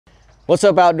What's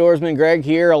up, outdoorsman? Greg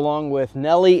here along with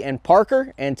Nelly and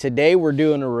Parker, and today we're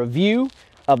doing a review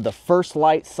of the First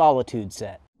Lite Solitude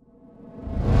Set.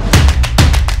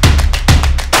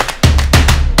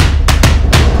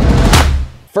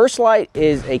 First Lite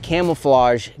is a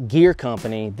camouflage gear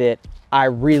company that I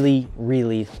really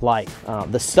like.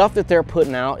 The stuff that they're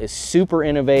putting out is super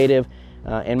innovative.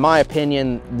 In my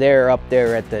opinion, they're up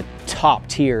there at the top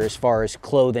tier as far as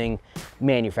clothing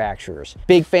manufacturers.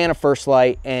 Big fan of First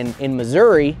Lite, and in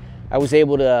Missouri, I was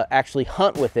able to actually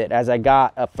hunt with it as I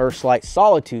got a First Lite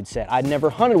Solitude Set. I'd never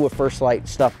hunted with First Lite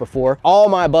stuff before. All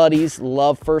my buddies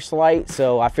love First Lite,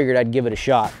 so I figured I'd give it a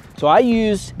shot. So I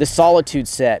used the Solitude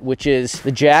Set, which is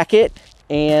the jacket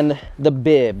and the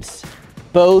bibs.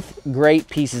 Both great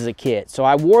pieces of kit. So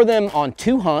I wore them on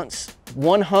 2 hunts.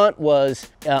 One hunt was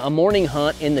a morning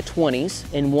hunt in the 20s,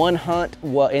 and one hunt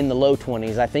was in the low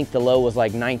 20s. I think the low was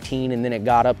like 19, and then it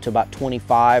got up to about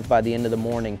 25 by the end of the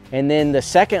morning. And then the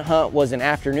second hunt was an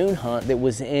afternoon hunt that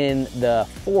was in the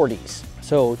 40s.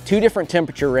 So 2 different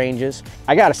temperature ranges.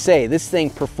 I gotta say, this thing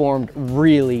performed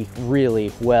really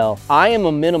well. I am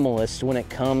a minimalist when it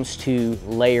comes to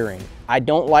layering. I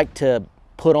don't like to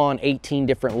put on 18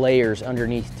 different layers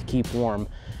underneath to keep warm.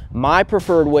 My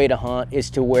preferred way to hunt is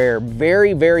to wear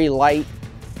very light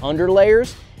under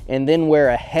layers and then wear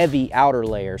a heavy outer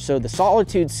layer. So the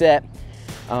Solitude Set,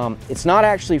 it's not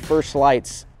actually First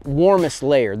Lite's warmest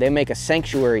layer. They make a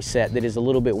Sanctuary set that is a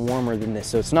little bit warmer than this,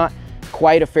 so it's not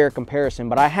quite a fair comparison.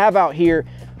 But I have out here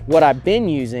what I've been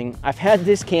using. I've had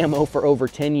this camo for over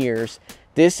 10 years.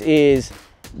 This is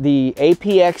the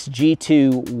APX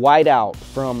G2 Whiteout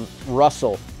from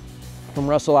Russell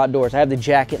Outdoors. I have the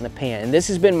jacket and the pant, and this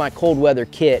has been my cold weather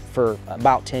kit for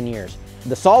about 10 years.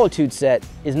 The Solitude Set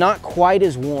is not quite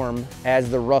as warm as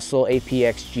the Russell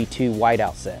APX G2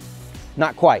 Whiteout set.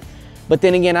 Not quite. But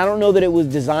then again, I don't know that it was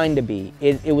designed to be.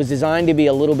 It was designed to be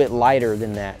a little bit lighter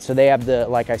than that. So they have the,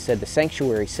 like I said, the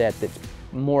Sanctuary set that's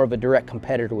more of a direct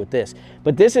competitor with this.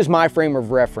 But this is my frame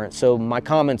of reference, so my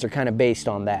comments are kind of based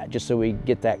on that, just so we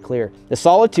get that clear. The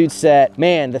Solitude Set,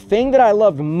 man, the thing that I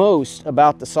loved most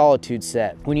about the Solitude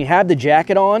Set, when you have the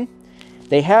jacket on,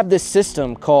 they have this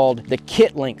system called the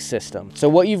Kit Link system. So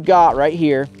what you've got right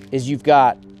here is you've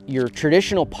got your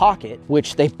traditional pocket,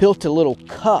 which they built a little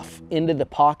cuff into the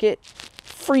pocket.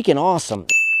 Freaking awesome.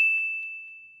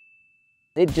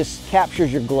 It just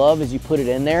captures your glove as you put it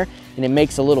in there, and it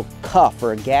makes a little cuff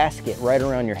or a gasket right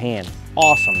around your hand.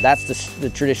 Awesome, that's the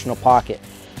traditional pocket.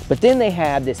 But then they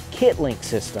have this Kit Link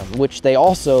system, which they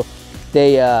also,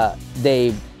 they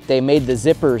made the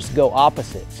zippers go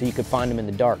opposite, so you could find them in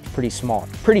the dark. Pretty smart.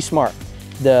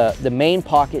 The main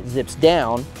pocket zips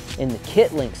down, and the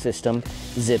Kit Link system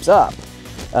zips up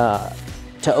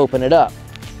to open it up.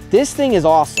 This thing is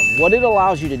awesome. What it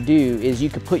allows you to do is you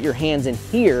could put your hands in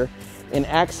here and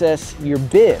access your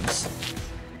bibs.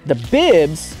 The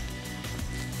bibs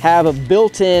have a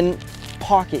built-in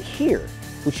pocket here,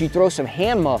 which you throw some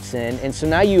hand muffs in, and so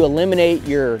now you eliminate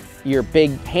your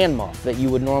big hand muff that you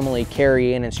would normally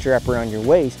carry in and strap around your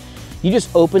waist. You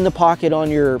just open the pocket on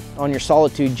your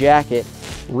Solitude jacket,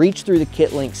 reach through the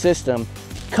Kit Link system,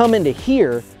 come into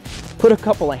here, put a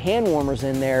couple of hand warmers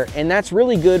in there, and that's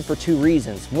really good for 2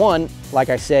 reasons. One, like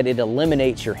I said, it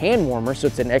eliminates your hand warmer, so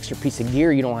it's an extra piece of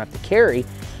gear you don't have to carry.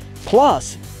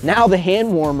 Plus, now the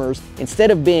hand warmers, instead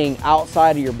of being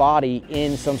outside of your body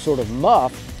in some sort of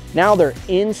muff, now they're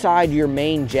inside your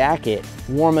main jacket,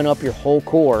 warming up your whole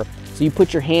core. So you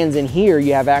put your hands in here,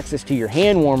 you have access to your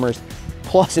hand warmers,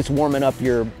 plus it's warming up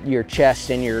your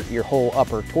chest and your whole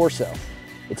upper torso.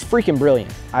 It's freaking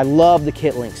brilliant. I love the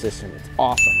Kit Link system, it's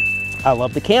awesome. I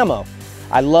love the camo.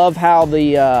 I love how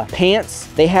the pants,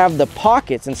 they have the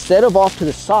pockets, instead of off to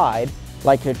the side,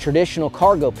 like a traditional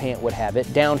cargo pant would have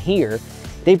it, down here,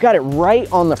 they've got it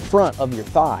right on the front of your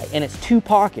thigh, and it's 2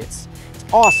 pockets. It's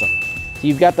awesome. So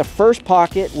you've got the first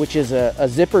pocket, which is a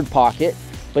zippered pocket,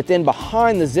 but then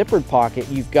behind the zippered pocket,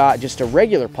 you've got just a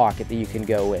regular pocket that you can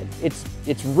go in.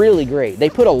 It's really great. They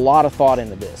put a lot of thought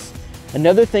into this.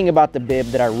 Another thing about the bib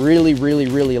that I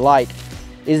really like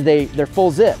is they're full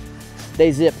zip.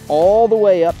 They zip all the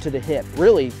way up to the hip.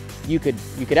 Really, you could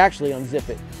actually unzip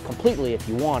it completely if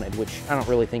you wanted, which I don't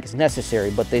really think is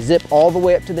necessary, but they zip all the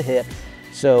way up to the hip,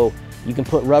 so you can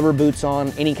put rubber boots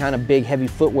on, any kind of big heavy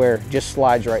footwear just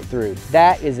slides right through.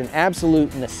 That is an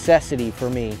absolute necessity for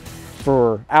me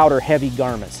for outer heavy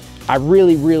garments. I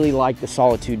really like the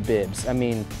Solitude bibs. I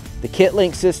mean, the Kit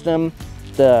Link system,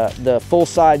 the full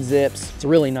side zips. It's a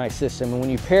really nice system, and when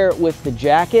you pair it with the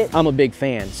jacket, I'm a big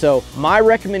fan. So my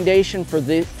recommendation for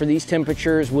these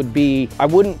temperatures would be, I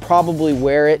wouldn't probably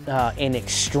wear it in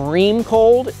extreme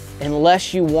cold.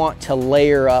 unless you want to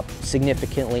layer up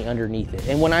significantly underneath it.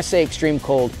 And when I say extreme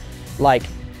cold, like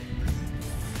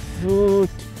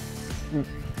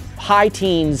high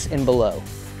teens and below.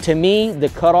 To me, the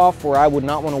cutoff where I would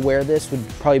not want to wear this would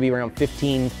probably be around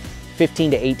 15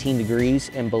 to 18 degrees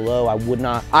and below.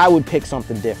 I would pick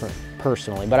something different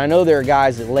personally, but I know there are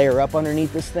guys that layer up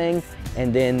underneath this thing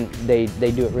and then they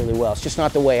do it really well. It's just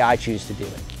not the way I choose to do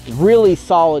it. Really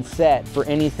solid set for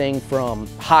anything from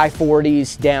high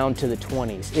 40s down to the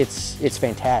 20s. It's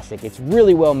fantastic. It's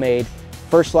really well made.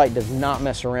 First Lite does not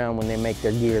mess around when they make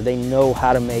their gear. They know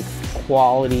how to make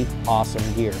quality, awesome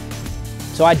gear.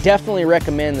 So I definitely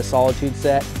recommend the Solitude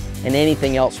set and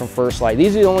anything else from First Lite.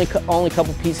 These are the only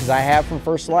couple pieces I have from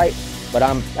First Lite, but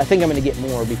I think I'm gonna get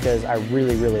more because I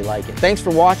really, really like it. Thanks for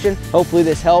watching. Hopefully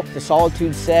this helped. The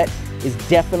Solitude set is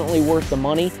definitely worth the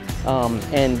money,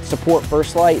 and support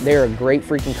First Lite. They're a great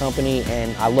freaking company,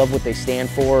 and I love what they stand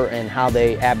for and how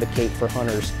they advocate for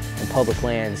hunters and public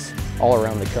lands all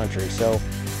around the country. So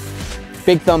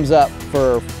big thumbs up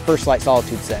for First Lite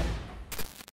Solitude set.